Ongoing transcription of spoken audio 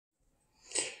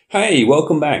Hey,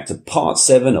 welcome back to part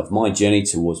 7 of my journey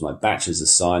towards my Bachelor's of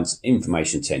Science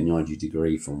Information Technology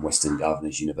degree from Western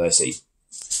Governors University.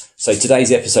 So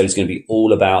today's episode is going to be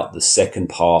all about the second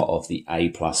part of the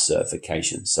A+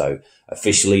 certification. So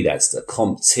officially that's the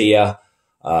CompTIA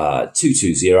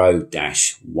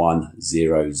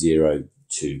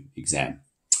 220-1002 exam.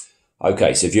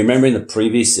 Okay, so if you remember in the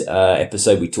previous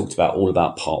episode, we talked about all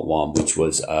about part 1, which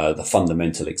was the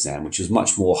fundamental exam, which was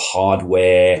much more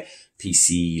hardware,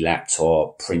 PC,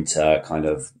 laptop, printer, kind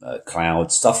of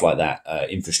cloud, stuff like that,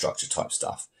 infrastructure type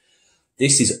stuff.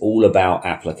 This is all about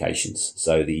applications.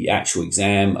 So the actual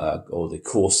exam or the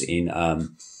course in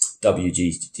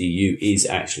WGU is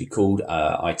actually called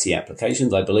IT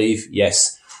Applications, I believe.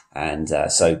 Yes. And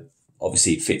so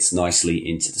obviously it fits nicely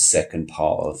into the second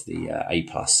part of the A+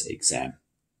 exam.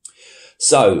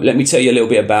 So let me tell you a little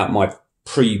bit about my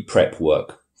pre-prep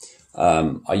work.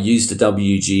 I used the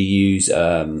WGU's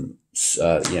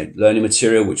learning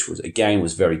material, which was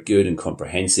very good and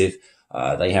comprehensive.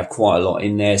 They have quite a lot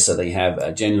in there. So they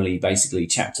have generally basically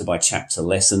chapter by chapter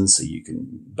lessons. So you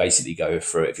can basically go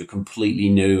through it. If you're completely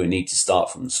new and need to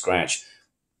start from scratch,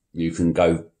 you can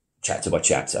go chapter by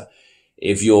chapter.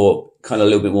 If you're kind of a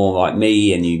little bit more like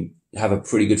me and you have a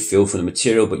pretty good feel for the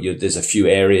material, but there's a few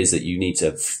areas that you need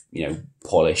to,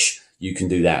 polish, you can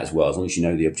do that as well. As long as you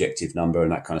know the objective number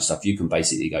and that kind of stuff, you can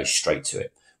basically go straight to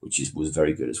it, which was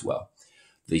very good as well.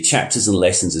 The chapters and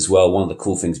lessons as well. One of the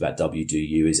cool things about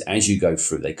WGU is as you go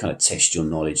through, they kind of test your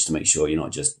knowledge to make sure you're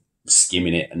not just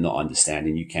skimming it and not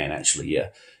understanding. You can actually,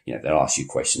 they'll ask you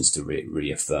questions to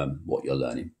reaffirm what you're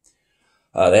learning.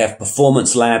 They have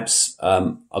performance labs.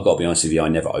 I've got to be honest with you, I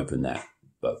never opened that,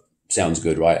 but sounds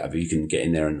good, right? I mean, you can get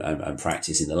in there and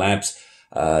practice in the labs.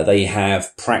 They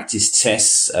have practice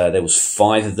tests. There was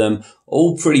 5 of them,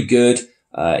 all pretty good,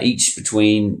 each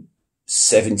between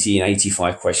 70 and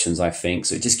 85 questions, I think.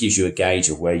 So it just gives you a gauge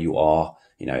of where you are,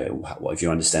 if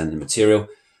you understand the material.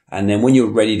 And then when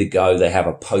you're ready to go, they have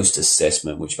a post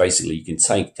assessment, which basically you can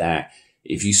take that.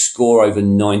 If you score over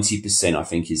 90%, I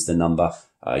think is the number,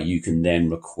 you can then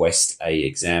request a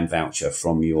exam voucher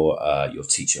from your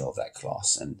teacher of that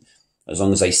class. And as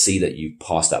long as they see that you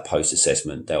passed that post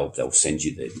assessment, they'll send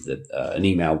you an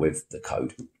email with the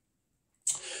code.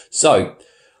 So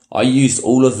I used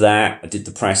all of that. I did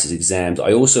the practice exams.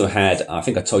 I also had, I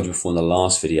think I told you before in the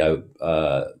last video,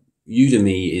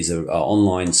 Udemy is an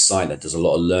online site that does a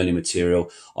lot of learning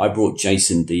material. I brought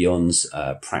Jason Dion's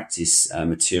practice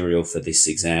material for this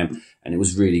exam, and it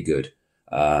was really good.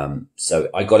 So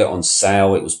I got it on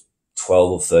sale. It was $12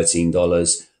 or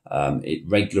 $13. It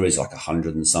regular is like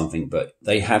 100 and something, but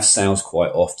they have sales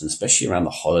quite often, especially around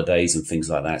the holidays and things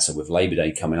like that. So with Labor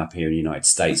Day coming up here in the United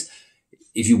States,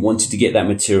 if you wanted to get that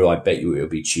material, I bet you it'll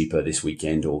be cheaper this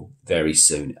weekend or very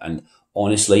soon. And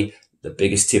honestly, the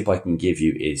biggest tip I can give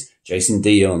you is Jason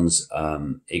Dion's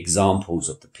examples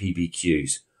of the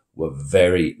PBQs were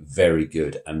very, very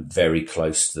good and very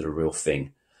close to the real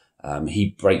thing. He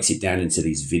breaks it down into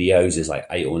these videos. There's like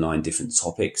 8 or 9 different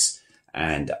topics.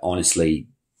 And honestly,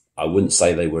 I wouldn't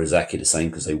say they were exactly the same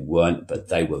because they weren't, but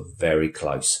they were very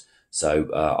close.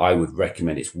 So I would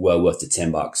recommend it's well worth the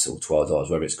 $10 or $12,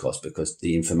 whatever it's cost, because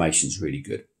the information's really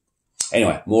good.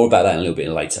 Anyway, more about that in a little bit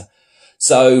later.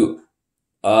 So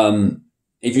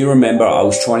if you remember, I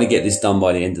was trying to get this done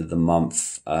by the end of the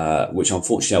month, which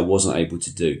unfortunately I wasn't able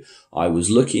to do. I was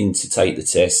looking to take the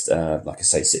test, like I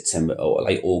say, September or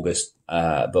late August.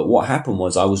 But what happened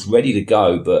was I was ready to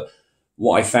go, but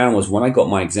what I found was when I got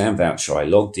my exam voucher, I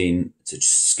logged in to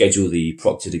schedule the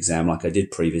proctored exam like I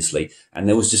did previously, and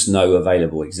there was just no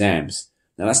available exams.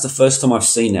 Now that's the first time I've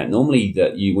seen that. Normally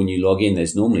when you log in,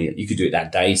 you could do it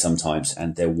that day sometimes,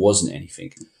 and there wasn't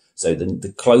anything. So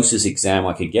the closest exam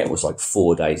I could get was like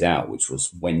 4 days out, which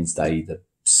was Wednesday the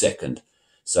 2nd.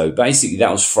 So basically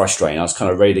that was frustrating. I was kind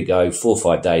of ready to go 4 or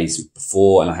 5 days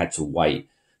before, and I had to wait.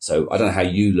 So I don't know how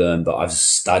you learn, but I was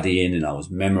studying and I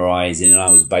was memorizing and I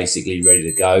was basically ready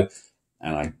to go,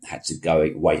 and I had to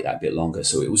wait that bit longer.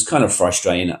 So it was kind of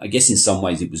frustrating. I guess in some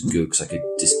ways it was good because I could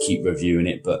just keep reviewing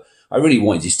it, but I really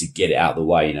wanted just to get it out of the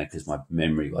way, because my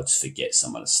memory, I just forget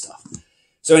some of the stuff.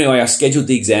 So anyway, I scheduled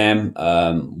the exam,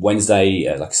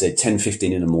 Wednesday, like I said,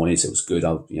 10:15 in the morning. So it was good.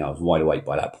 I was wide awake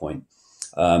by that point.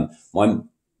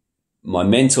 My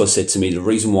mentor said to me, the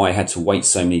reason why I had to wait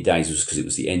so many days was because it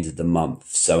was the end of the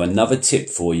month. So another tip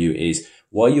for you is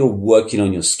while you're working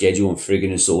on your schedule and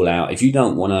figuring this all out, if you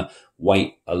don't want to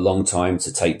wait a long time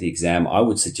to take the exam, I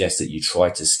would suggest that you try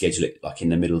to schedule it like in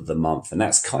the middle of the month. And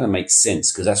that's kind of makes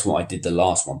sense because that's what I did the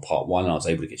last one, part 1. And I was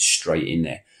able to get straight in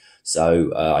there.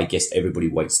 So I guess everybody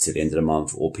waits till the end of the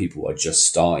month, or people are just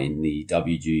starting the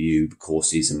WGU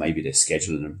courses and maybe they're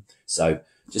scheduling them. So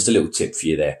just a little tip for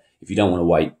you there. If you don't want to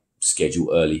wait, schedule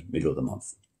early, middle of the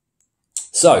month.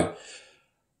 So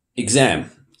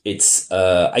exam, it's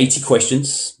 80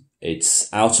 questions.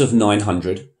 It's out of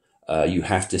 900. You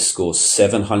have to score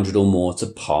 700 or more to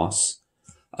pass.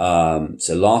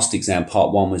 So last exam,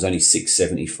 part 1 was only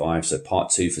 675. So part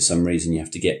 2, for some reason, you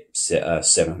have to get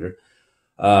 700.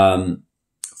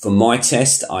 For my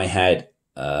test, I had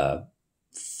 4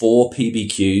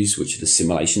 PBQs, which are the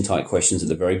simulation type questions at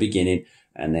the very beginning,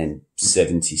 and then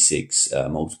 76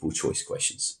 multiple choice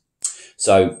questions.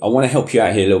 So I want to help you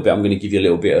out here a little bit. I'm going to give you a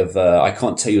little bit of, I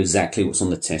can't tell you exactly what's on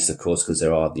the test, of course, because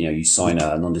there are, you sign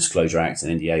a non-disclosure act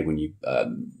and NDA when you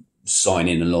sign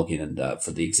in and log in and for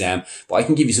the exam. But I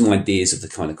can give you some ideas of the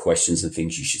kind of questions and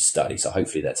things you should study. So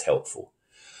hopefully that's helpful.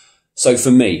 So for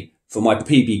me, for my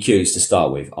PBQs to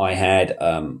start with, I had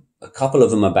a couple of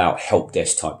them about help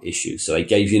desk type issues. So they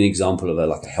gave you an example of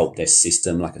like a help desk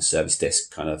system, like a service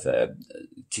desk kind of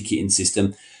ticketing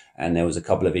system. And there was a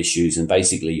couple of issues, and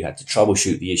basically you had to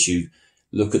troubleshoot the issue,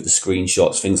 look at the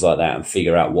screenshots, things like that, and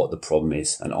figure out what the problem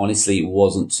is. And honestly, it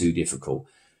wasn't too difficult.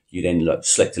 You then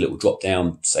select a little drop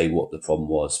down, say what the problem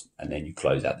was, and then you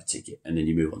close out the ticket, and then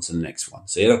you move on to the next one.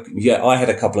 So yeah, I had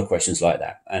a couple of questions like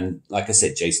that. And like I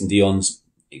said, Jason Dion's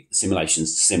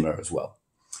simulations similar as well.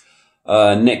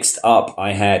 Next up,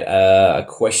 I had a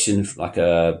question like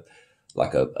a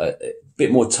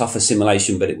bit more tougher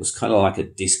simulation, but it was kind of like a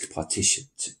disk partitioning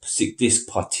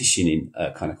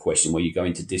kind of question, where you go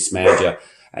into Disk Manager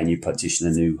and you partition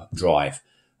a new drive.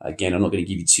 Again, I'm not going to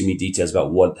give you too many details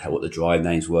about what the drive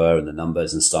names were and the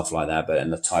numbers and stuff like that,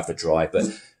 and the type of drive, but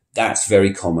that's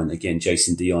very common. Again,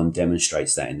 Jason Dion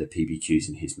demonstrates that in the PBQs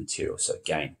in his material. So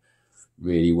again,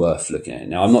 really worth looking at.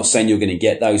 Now, I'm not saying you're going to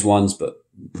get those ones, but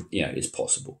it's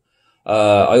possible.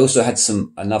 I also had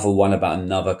another one about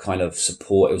another kind of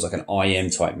support. It was like an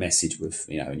IM type message with,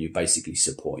 and you're basically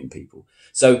supporting people.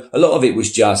 So a lot of it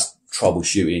was just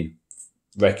troubleshooting,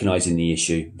 recognizing the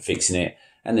issue, fixing it,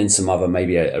 and then some other,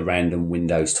 maybe a random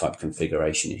Windows type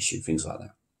configuration issue, things like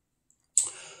that.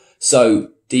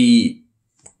 So the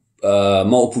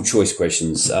multiple choice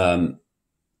questions,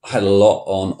 had a lot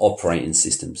on operating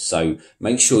systems. So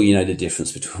make sure you know the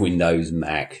difference between Windows,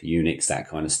 Mac, Unix, that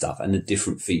kind of stuff, and the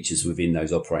different features within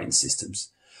those operating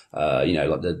systems. Like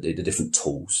the different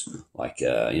tools, like,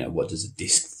 what does a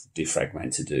disk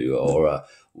defragmenter do, or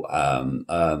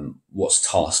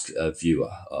what's task viewer,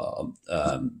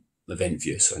 event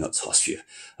viewer, sorry, not task viewer.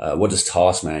 What does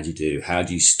task manager do? How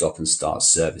do you stop and start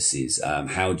services?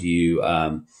 How do you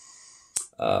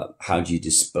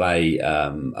display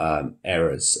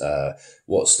errors?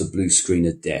 What's the blue screen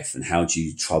of death, and how do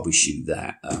you troubleshoot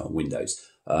that Windows?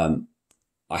 I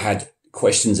had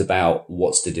questions about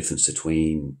what's the difference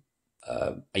between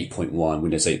 8.1,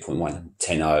 Windows 8.1 and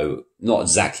 10.0. Not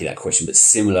exactly that question, but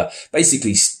similar,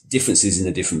 basically differences in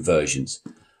the different versions.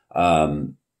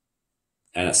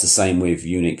 And that's the same with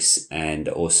Unix and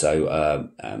also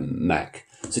Mac.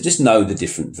 So just know the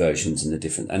different versions and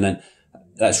then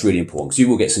that's really important, because you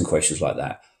will get some questions like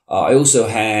that. I also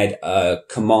had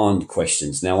command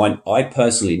questions. Now, I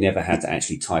personally never had to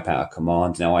actually type out a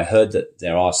command. Now, I heard that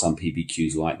there are some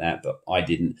PBQs like that, but I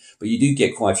didn't. But you do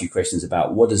get quite a few questions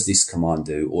about what does this command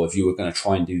do, or if you were going to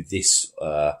try and do this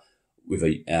with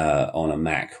on a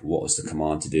Mac, what was the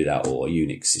command to do that, or a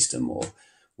Unix system, or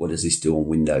what does this do on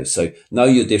Windows? So know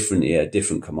your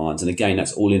different commands. And again,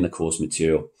 that's all in the course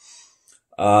material.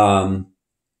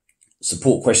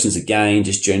 Support questions, again,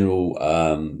 just general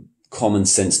common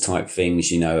sense type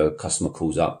things. A customer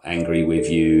calls up angry with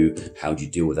you. How do you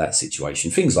deal with that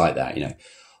situation? Things like that. I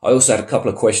also had a couple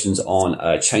of questions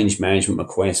on change management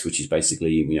requests, which is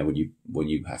basically, when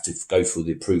you have to go through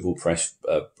the approval process,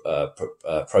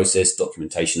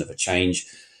 documentation of a change.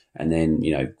 And then,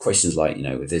 questions like,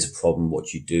 if there's a problem, what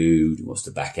do you do? What's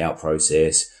the back out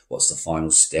process? What's the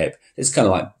final step? It's kind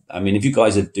of like, if you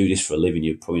guys do this for a living,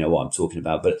 you probably know what I'm talking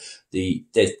about, but the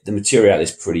material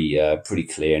is pretty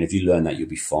clear. And if you learn that, you'll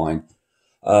be fine.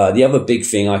 The other big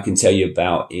thing I can tell you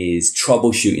about is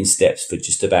troubleshooting steps for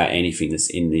just about anything that's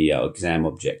in the exam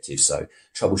objective. So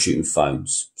troubleshooting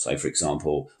phones. So for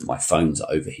example, my phone's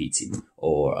overheating,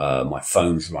 or my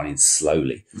phone's running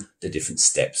slowly. The different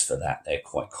steps for that, they're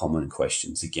quite common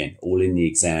questions. Again, all in the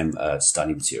exam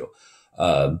study material.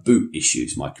 Boot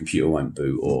issues, my computer won't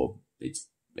boot, or it's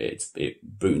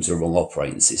booting to the wrong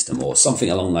operating system, or something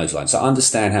along those lines. So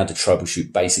understand how to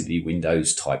troubleshoot basically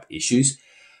Windows type issues.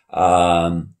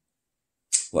 What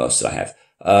else did I have?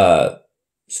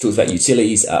 Just talks about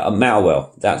utilities,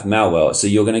 malware. That's malware. So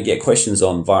you're going to get questions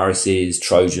on viruses,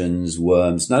 Trojans,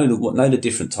 worms, know the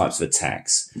different types of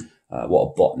attacks,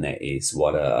 what a botnet is,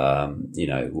 what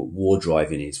what war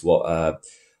driving is, what,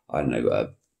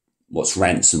 what's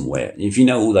ransomware. If you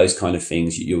know all those kind of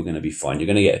things, you're going to be fine. You're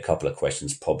going to get a couple of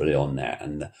questions probably on that.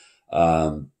 And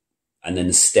then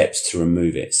the steps to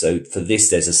remove it. So for this,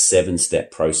 there's a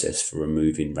 7-step process for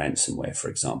removing ransomware, for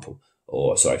example,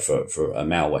 or sorry, for a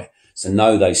malware. So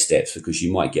know those steps, because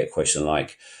you might get a question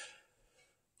like,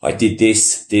 I did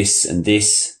this, this, and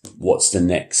this. What's the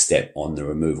next step on the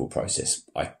removal process?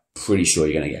 I'm pretty sure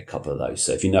you're going to get a couple of those.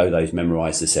 So if you know those,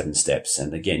 memorize the 7 steps.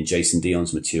 And again, Jason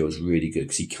Dion's material is really good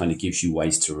because he kind of gives you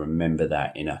ways to remember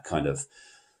that in a kind of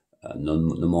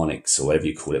mnemonics or whatever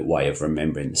you call it, way of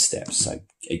remembering the steps. So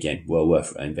again, well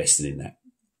worth investing in that.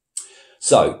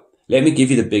 So let me give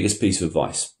you the biggest piece of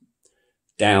advice.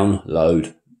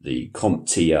 Download the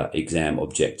CompTIA exam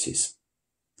objectives,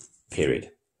 period.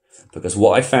 Because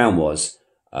what I found was,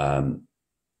 I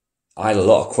had a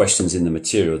lot of questions in the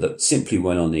material that simply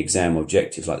weren't on the exam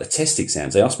objectives, like the test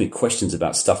exams. They asked me questions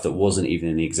about stuff that wasn't even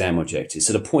in the exam objectives.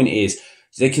 So the point is,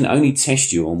 they can only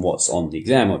test you on what's on the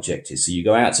exam objectives. So you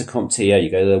go out to CompTIA, you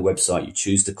go to their website, you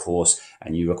choose the course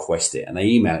and you request it and they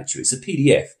email it to you. It's a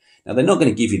PDF. Now, they're not going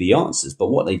to give you the answers,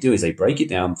 but what they do is they break it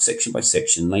down section by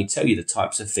section and they tell you the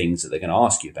types of things that they're going to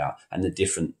ask you about and the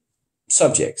different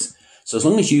subjects. So as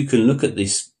long as you can look at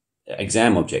this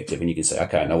exam objective and you can say,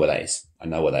 okay, I know what that is. I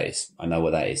know what that is. I know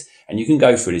what that is. And you can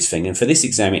go through this thing. And for this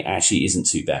exam, it actually isn't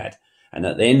too bad. And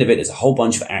at the end of it, there's a whole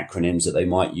bunch of acronyms that they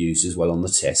might use as well on the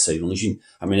test. So as long as you,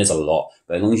 I mean, there's a lot,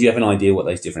 but as long as you have an idea what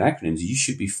those different acronyms are, you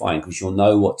should be fine because you'll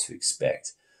know what to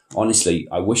expect. Honestly,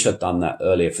 I wish I'd done that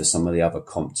earlier for some of the other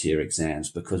CompTIA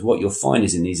exams, because what you'll find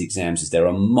is in these exams is they're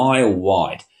a mile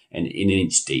wide and an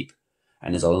inch deep.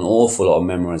 And there's an awful lot of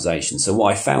memorization. So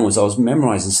what I found was I was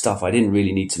memorizing stuff I didn't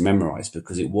really need to memorize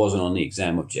because it wasn't on the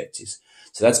exam objectives.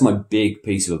 So that's my big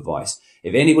piece of advice.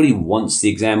 If anybody wants the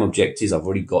exam objectives, I've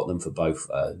already got them for both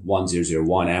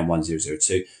 1001 and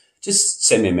 1002. Just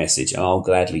send me a message and I'll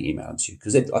gladly email them to you.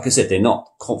 Because like I said, they're not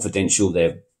confidential.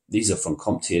 These are from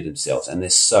CompTIA themselves and they're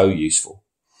so useful.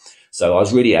 So I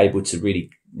was really able to really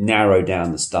narrow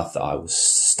down the stuff that I was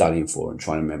studying for and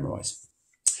trying to memorize.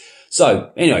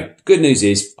 So anyway, good news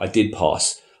is I did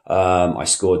pass. I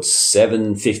scored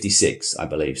 756, I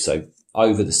believe. So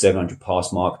over the 700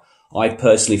 pass mark. I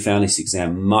personally found this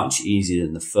exam much easier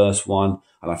than the first one.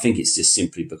 And I think it's just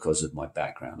simply because of my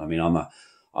background. I mean, I'm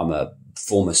a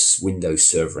former Windows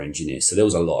Server engineer. So there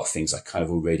was a lot of things I kind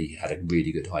of already had a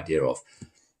really good idea of.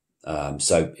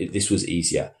 This was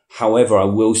easier. However, I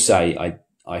will say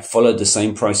I followed the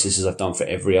same processes I've done for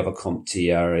every other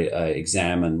CompTIA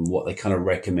exam and what they kind of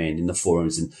recommend in the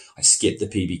forums. And I skipped the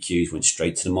PBQs, went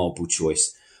straight to the multiple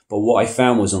choice. But what I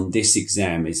found was on this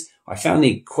exam is I found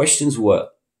the questions were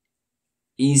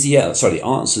easier. Sorry, the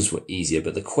answers were easier,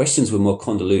 but the questions were more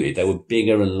convoluted. They were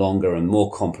bigger and longer and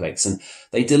more complex. And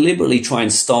they deliberately try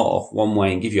and start off one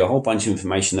way and give you a whole bunch of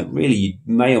information that really you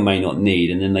may or may not need.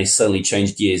 And then they suddenly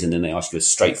change gears and then they ask you a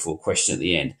straightforward question at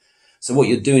the end. So what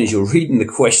you're doing is you're reading the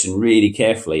question really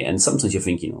carefully. And sometimes you're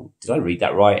thinking, oh, did I read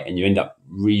that right? And you end up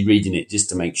rereading it just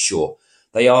to make sure.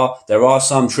 There are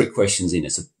some trick questions in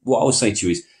it. So what I will say to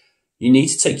you is you need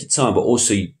to take your time, but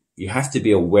also you have to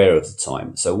be aware of the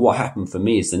time. So what happened for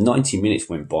me is the 90 minutes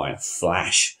went by in a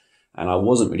flash and I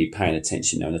wasn't really paying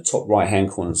attention. Now in the top right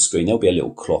hand corner of the screen, there'll be a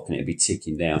little clock and it'll be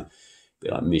ticking down, a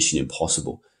bit like Mission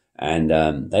Impossible. And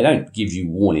they don't give you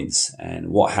warnings. And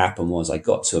what happened was I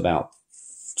got to about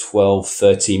 12,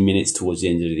 13 minutes towards the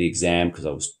end of the exam because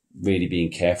I was really being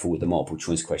careful with the multiple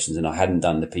choice questions and I hadn't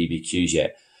done the PBQs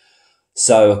yet.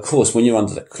 So, of course, when you're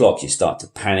under the clock, you start to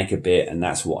panic a bit, and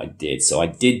that's what I did. So I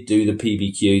did do the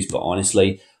PBQs, but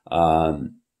honestly, I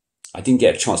didn't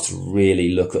get a chance to really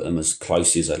look at them as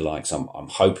closely as I'd like. So I'm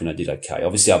hoping I did okay.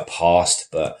 Obviously, I passed,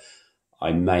 but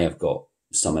I may have got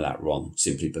some of that wrong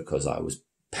simply because I was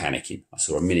panicking. I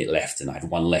saw a minute left, and I had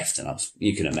one left, and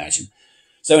you can imagine.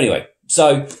 So anyway,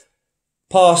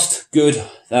 passed, good.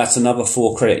 That's another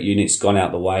 4 credit units gone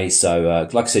out the way. So,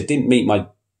 like I said, didn't meet my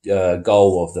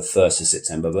goal of the 1st of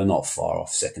September, but not far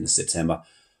off 2nd of September.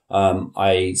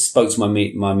 I spoke to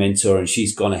my mentor and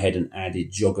she's gone ahead and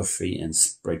added geography and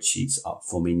spreadsheets up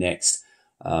for me next.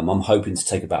 I'm hoping to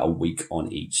take about a week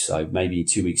on each. So maybe in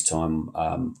 2 weeks time,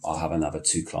 I'll have another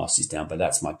 2 classes down, but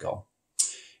that's my goal.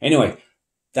 Anyway,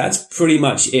 that's pretty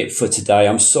much it for today.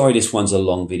 I'm sorry this one's a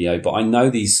long video, but I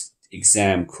know these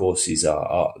exam courses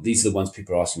these are the ones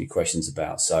people are asking me questions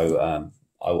about. So,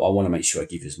 I want to make sure I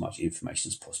give you as much information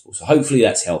as possible. So hopefully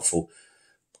that's helpful.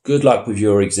 Good luck with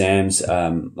your exams.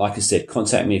 Like I said,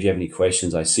 contact me if you have any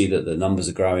questions. I see that the numbers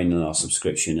are growing in our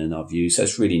subscription and our views. So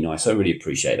that's really nice. I really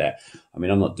appreciate that. I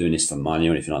mean, I'm not doing this for money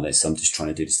or anything like that. So I'm just trying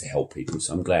to do this to help people.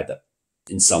 So I'm glad that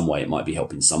in some way it might be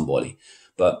helping somebody.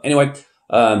 But anyway,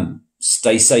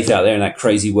 stay safe out there in that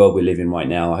crazy world we live in right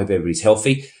now. I hope everybody's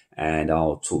healthy, and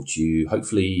I'll talk to you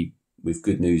hopefully with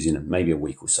good news in maybe a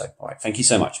week or so. All right. Thank you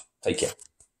so much. Take care.